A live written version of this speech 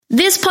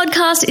This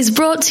podcast is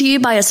brought to you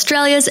by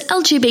Australia's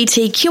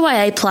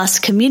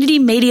LGBTQIA+ community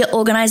media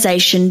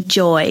organisation,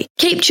 Joy.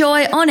 Keep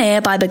Joy on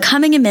air by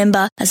becoming a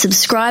member, a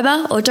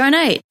subscriber or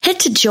donate.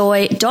 Head to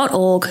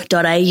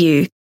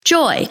joy.org.au.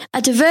 Joy,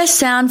 a diverse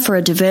sound for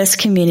a diverse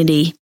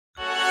community.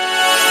 Tom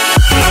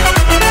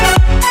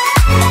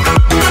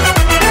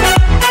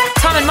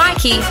and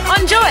Mikey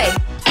on Joy.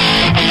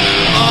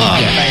 Oh,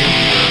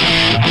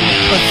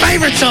 my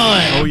favourite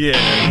time. Oh, yeah.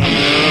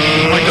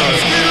 Oh, my God.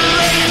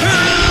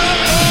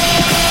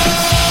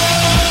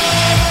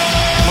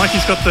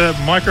 Mikey's got the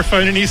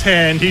microphone in his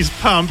hand. He's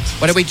pumped.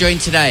 What are we doing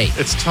today?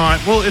 It's time.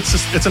 Well,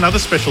 it's another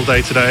special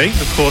day today.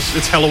 Of course,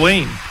 it's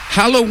Halloween.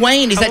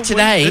 Halloween, is that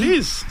today? It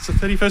is. It's the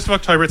 31st of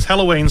October. It's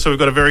Halloween, so we've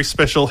got a very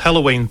special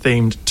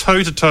Halloween-themed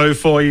toe-to-toe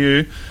for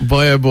you.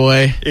 Boy, oh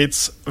boy.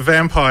 It's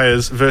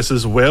vampires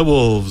versus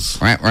werewolves.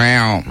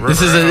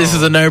 This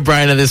is a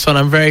no-brainer, this one.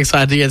 I'm very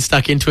excited to get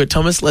stuck into it.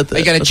 Thomas, Are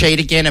you going to cheat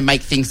again and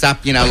make things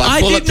up,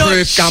 like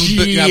bulletproof,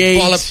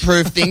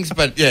 bulletproof things,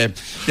 but yeah.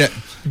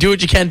 Do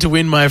what you can to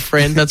win, my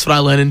friend. That's what I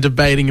learned in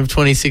debating of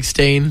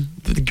 2016.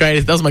 The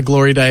greatest. That was my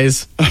glory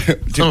days.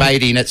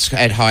 Debating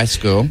at high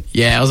school.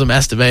 Yeah, I was a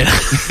masturbator.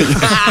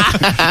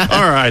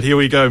 All right, here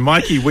we go.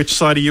 Mikey, which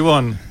side are you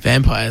on?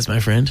 Vampires, my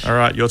friend. All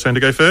right, your turn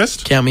to go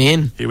first. Count me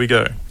in. Here we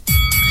go.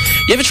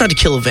 You ever tried to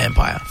kill a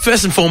vampire?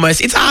 First and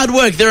foremost, it's hard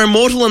work. They're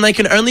immortal and they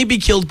can only be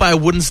killed by a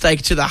wooden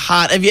stake to the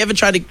heart. Have you ever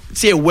tried to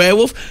see a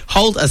werewolf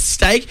hold a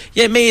stake?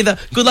 Yeah, me either.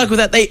 Good luck with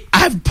that. They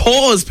have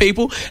paws,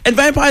 people. And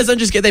vampires don't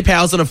just get their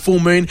powers on a full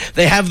moon.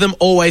 They have them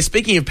always.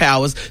 Speaking of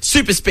powers,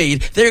 super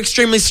speed. They're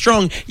extremely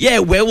strong. Yeah,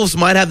 werewolves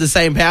might have the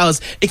same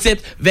powers,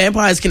 except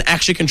vampires can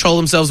actually control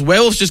themselves.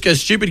 Werewolves just go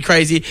stupid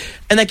crazy,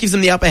 and that gives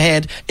them the upper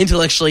hand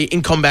intellectually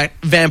in combat.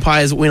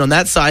 Vampires win on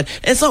that side.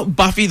 And it's not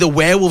Buffy the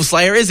Werewolf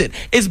Slayer, is it?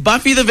 It's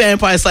Buffy the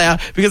Vampire Slayer,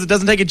 because it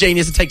doesn't take a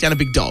genius to take down a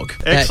big dog.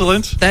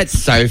 Excellent. That's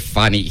so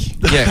funny.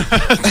 Yeah.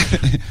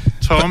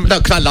 Tom? No,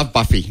 because I love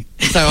Buffy.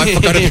 So I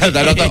forgot about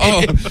that.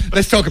 I thought,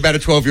 let's talk about a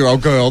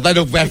 12-year-old girl.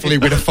 That'll definitely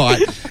win a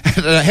fight.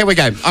 Here we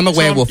go. I'm a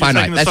werewolf, I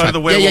know. That's right.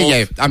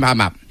 Yeah.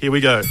 I'm up. Here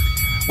we go.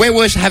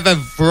 Werewolves have a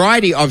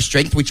variety of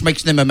strength, which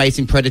makes them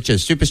amazing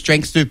predators. Super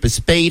strength, super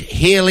speed,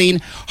 healing,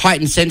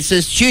 heightened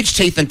senses, huge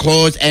teeth and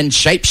claws, and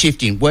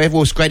shape-shifting.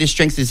 Werewolves' greatest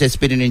strength is their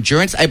speed and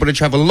endurance, able to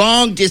travel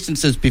long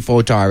distances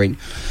before tiring.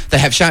 They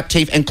have sharp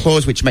teeth and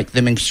claws, which make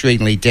them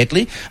extremely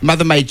deadly.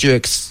 Mother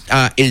Major's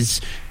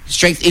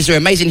strength is their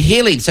amazing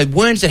healing, so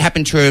wounds that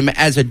happen to him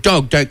as a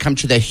dog don't come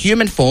to their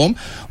human form.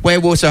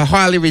 Werewolves are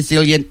highly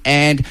resilient,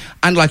 and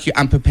unlike your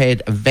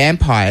unprepared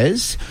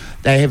vampires,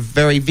 they are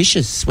very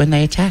vicious when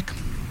they attack.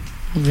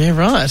 Yeah,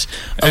 right.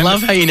 I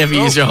love how you never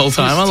use your whole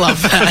time. I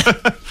love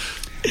that.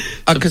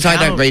 Because I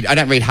don't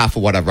read half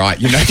of what I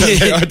write, I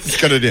just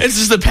got to do. It's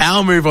just a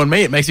power move on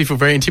me. It makes me feel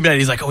very intimidated.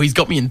 He's like, he's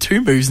got me in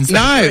 2 moves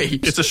instead of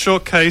 3. It's a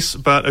short case,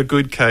 but a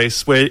good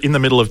case. We're in the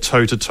middle of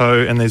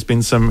toe-to-toe, and there's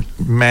been some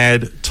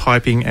mad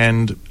typing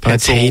and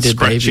pencil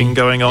scratching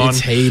going on.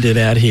 It's heated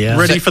out here.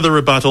 Ready for the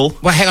rebuttal?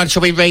 Well, hang on.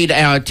 Shall we read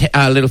our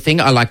little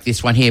thing? I like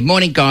this one here.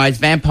 Morning, guys.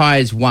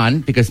 Vampires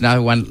won because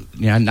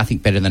nothing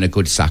better than a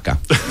good sucker.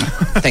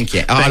 Thank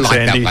you. Thanks, I like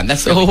Andy. that one.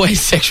 That's always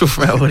sexual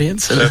for our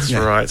audience. That's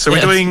right. So we're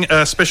doing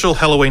a special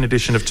Halloween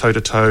edition of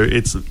Toe-to-Toe.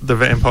 It's the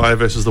vampire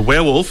versus the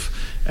werewolf,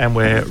 and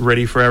we're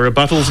ready for our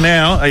rebuttals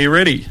now. Are you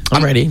ready?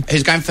 I'm ready.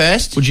 Who's going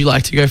first? Would you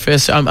like to go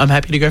first? I'm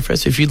happy to go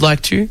first if you'd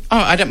like to. Oh,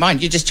 I don't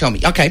mind. You just tell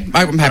me. Okay,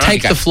 I'm happy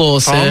Take to go. the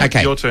floor, sir. Tom,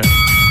 Okay. your turn.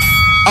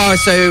 Oh,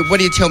 so what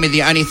do you tell me?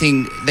 The only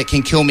thing that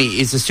can kill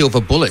me is a silver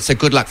bullet. So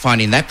good luck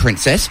finding that,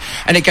 princess.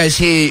 And it goes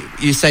here,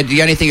 you said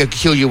the only thing that could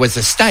kill you was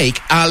a stake.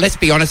 Let's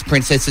be honest,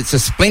 princess, it's a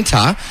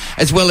splinter.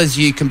 As well as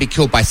you can be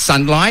killed by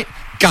sunlight,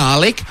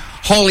 garlic,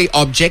 holy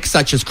objects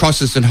such as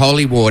crosses and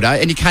holy water.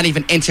 And you can't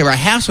even enter a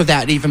house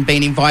without even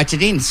being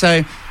invited in.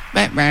 So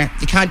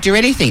you can't do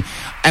anything.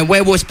 And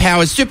werewolves'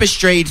 powers, super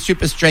speed,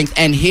 super strength,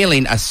 and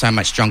healing are so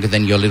much stronger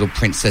than your little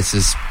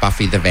princesses,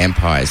 Buffy the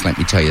Vampires. Let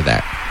me tell you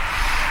that.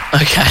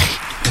 Okay.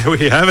 There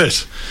we have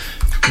it.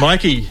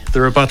 Mikey,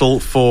 the rebuttal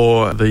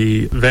for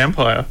the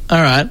vampire.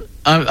 All right.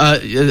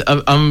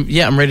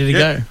 I'm ready to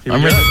go.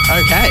 I'm ready.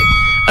 Okay.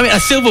 I mean, a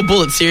silver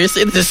bullet,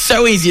 seriously? It's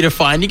so easy to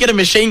find. You get a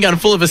machine gun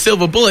full of a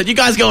silver bullet, you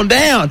guys going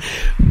down.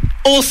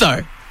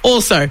 Also,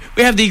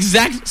 we have the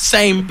exact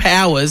same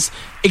powers,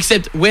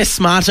 except we're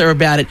smarter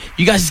about it.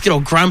 You guys just get all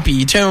grumpy.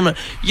 You get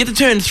to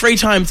turn 3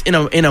 times in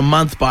a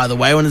month, by the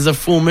way, when there's a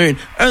full moon.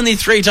 Only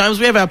 3 times.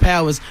 We have our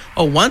powers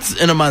once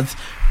in a month.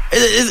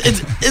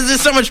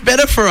 It's so much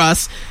better for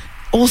us.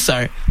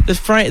 Also, the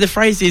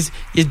phrase is,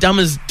 you're dumb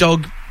as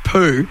dog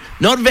poo,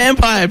 not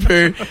vampire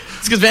poo.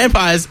 It's because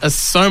vampires are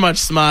so much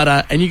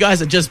smarter, and you guys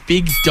are just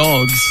big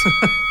dogs.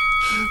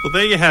 Well,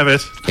 there you have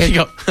it.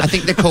 Yeah, I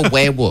think they're called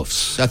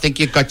werewolves. I think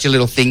you've got your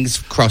little things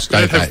crossed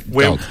over.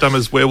 Dumb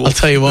as werewolf. I'll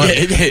tell you what.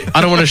 I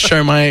don't want to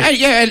show my...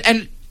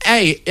 And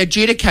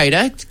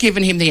adjudicator,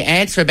 giving him the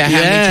answer about how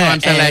many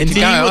times they're allowed to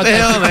go. Andy, what the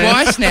hell, man?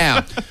 Twice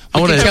now. I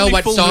wanna- can tell How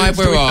what many full side moons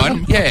do we're we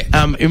on. have?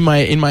 Yeah.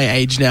 In my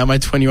age now, my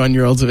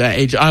 21-year-old's of our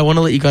age, I want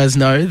to let you guys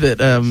know that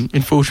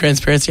in full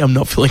transparency, I'm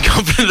not feeling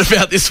confident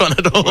about this one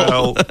at all.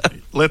 Well,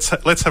 let's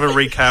have a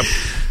recap.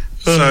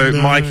 So,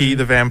 Mikey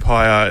the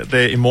vampire,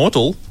 they're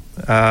immortal,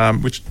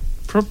 which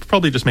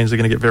probably just means they're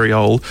going to get very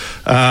old.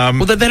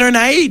 Well, they don't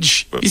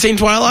age. You seen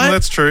Twilight? Well,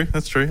 that's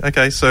true.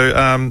 Okay,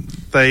 so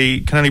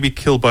they can only be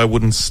killed by a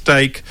wooden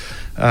stake.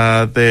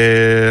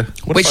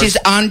 Which is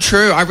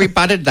untrue. I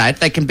rebutted that.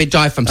 They can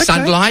die from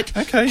sunlight,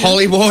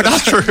 holy water.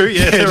 That's true.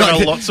 Yeah, there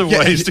are lots of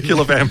ways to kill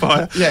a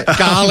vampire. Yeah,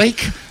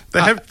 garlic. They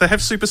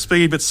have super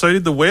speed, but so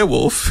did the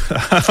werewolf.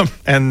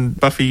 And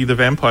Buffy the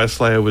Vampire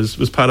Slayer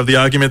was part of the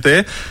argument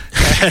there.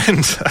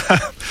 And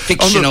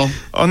Fictional.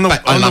 On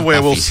the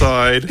werewolf Buffy.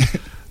 side,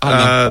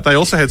 they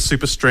also had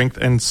super strength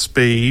and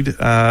speed.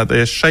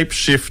 They're shape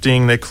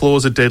shifting. Their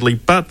claws are deadly,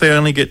 but they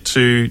only get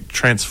to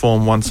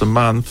transform once a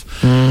month.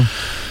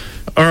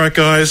 All right,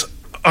 guys,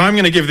 I'm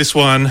going to give this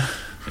one.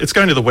 It's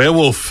going to the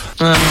werewolf.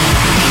 You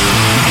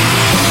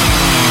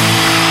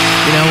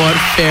know what?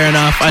 Fair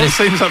enough. He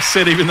seems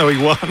upset even though he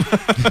won.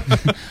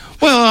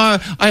 Well,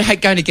 I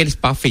hate going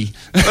against Buffy.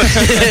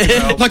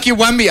 Like you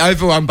won me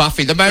over on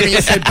Buffy. The moment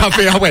you said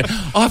Buffy, I went,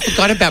 I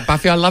forgot about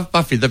Buffy. I love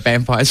Buffy the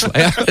Vampire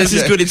Slayer. This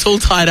is good. It's all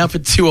tied up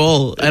at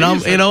 2-2,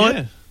 and you know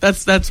what?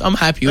 That's I'm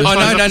happy with. Oh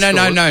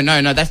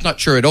no! That's not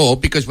true at all.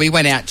 Because we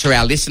went out to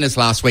our listeners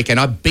last week, and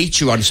I beat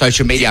you on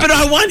social media. But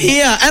I won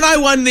here, and I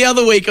won the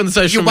other week on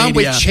social media. You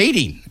won with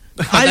cheating.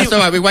 That's all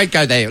right. We won't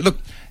go there. Look.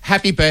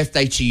 Happy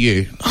birthday to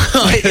you.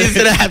 Is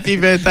it a happy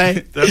birthday?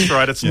 That's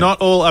right. It's not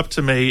all up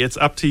to me. It's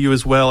up to you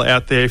as well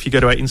out there. If you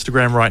go to our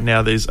Instagram right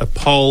now, there's a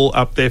poll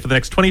up there for the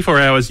next 24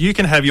 hours. You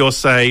can have your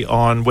say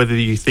on whether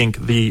you think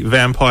the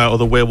vampire or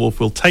the werewolf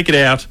will take it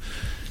out.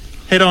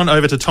 Head on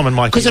over to Tom and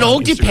Mikey. Because it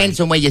all Instagram. depends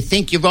on where you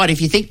think. You're right. If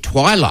you think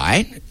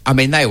Twilight, I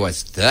mean,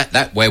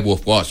 that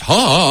werewolf was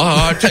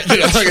hot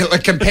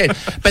compared.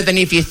 But then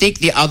if you think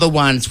the other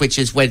ones, which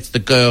is where it's the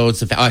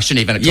girls, I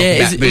shouldn't even talk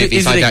about movies.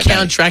 Is it a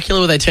Count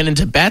Dracula where they turn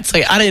into bats?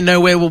 Like I didn't know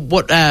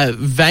what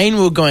vein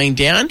we're going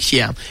down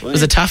here. It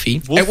was a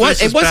toughie. Wolf it was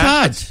bat.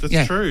 hard.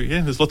 That's true.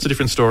 Yeah, there's lots of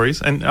different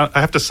stories, and I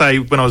have to say,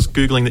 when I was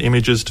googling the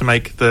images to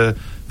make the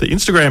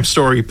Instagram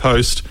story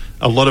post,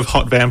 a lot of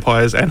hot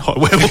vampires and hot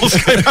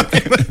werewolves came up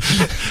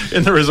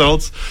in the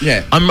results.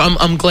 Yeah,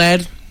 I'm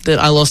glad that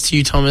I lost to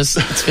you, Thomas.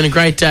 It's been a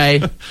great day.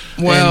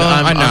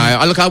 Well, I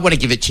know. Look, I want to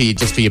give it to you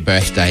just for your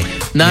birthday.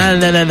 No.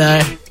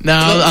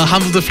 A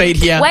humble defeat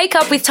here. Wake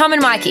up with Tom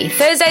and Mikey,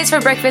 Thursdays for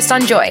breakfast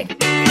on Joy.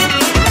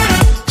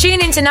 Tune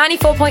into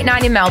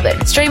 94.9 in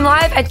Melbourne. Stream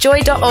live at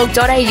joy.org.au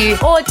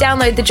or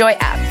download the Joy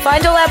app.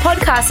 Find all our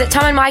podcasts at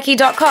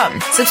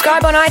tomandmikey.com.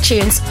 Subscribe on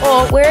iTunes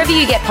or wherever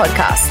you get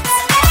podcasts.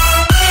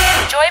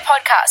 Joy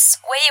Podcasts,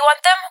 where you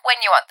want them, when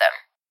you want them.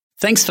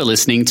 Thanks for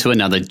listening to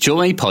another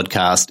Joy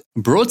podcast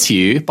brought to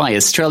you by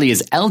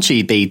Australia's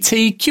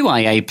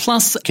LGBTQIA+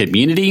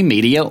 community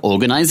media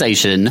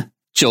organisation,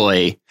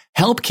 Joy.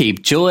 Help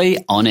keep Joy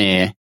on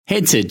air.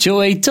 Head to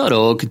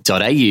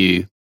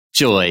joy.org.au.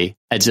 Joy,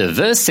 a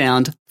diverse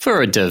sound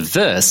for a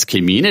diverse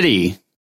community.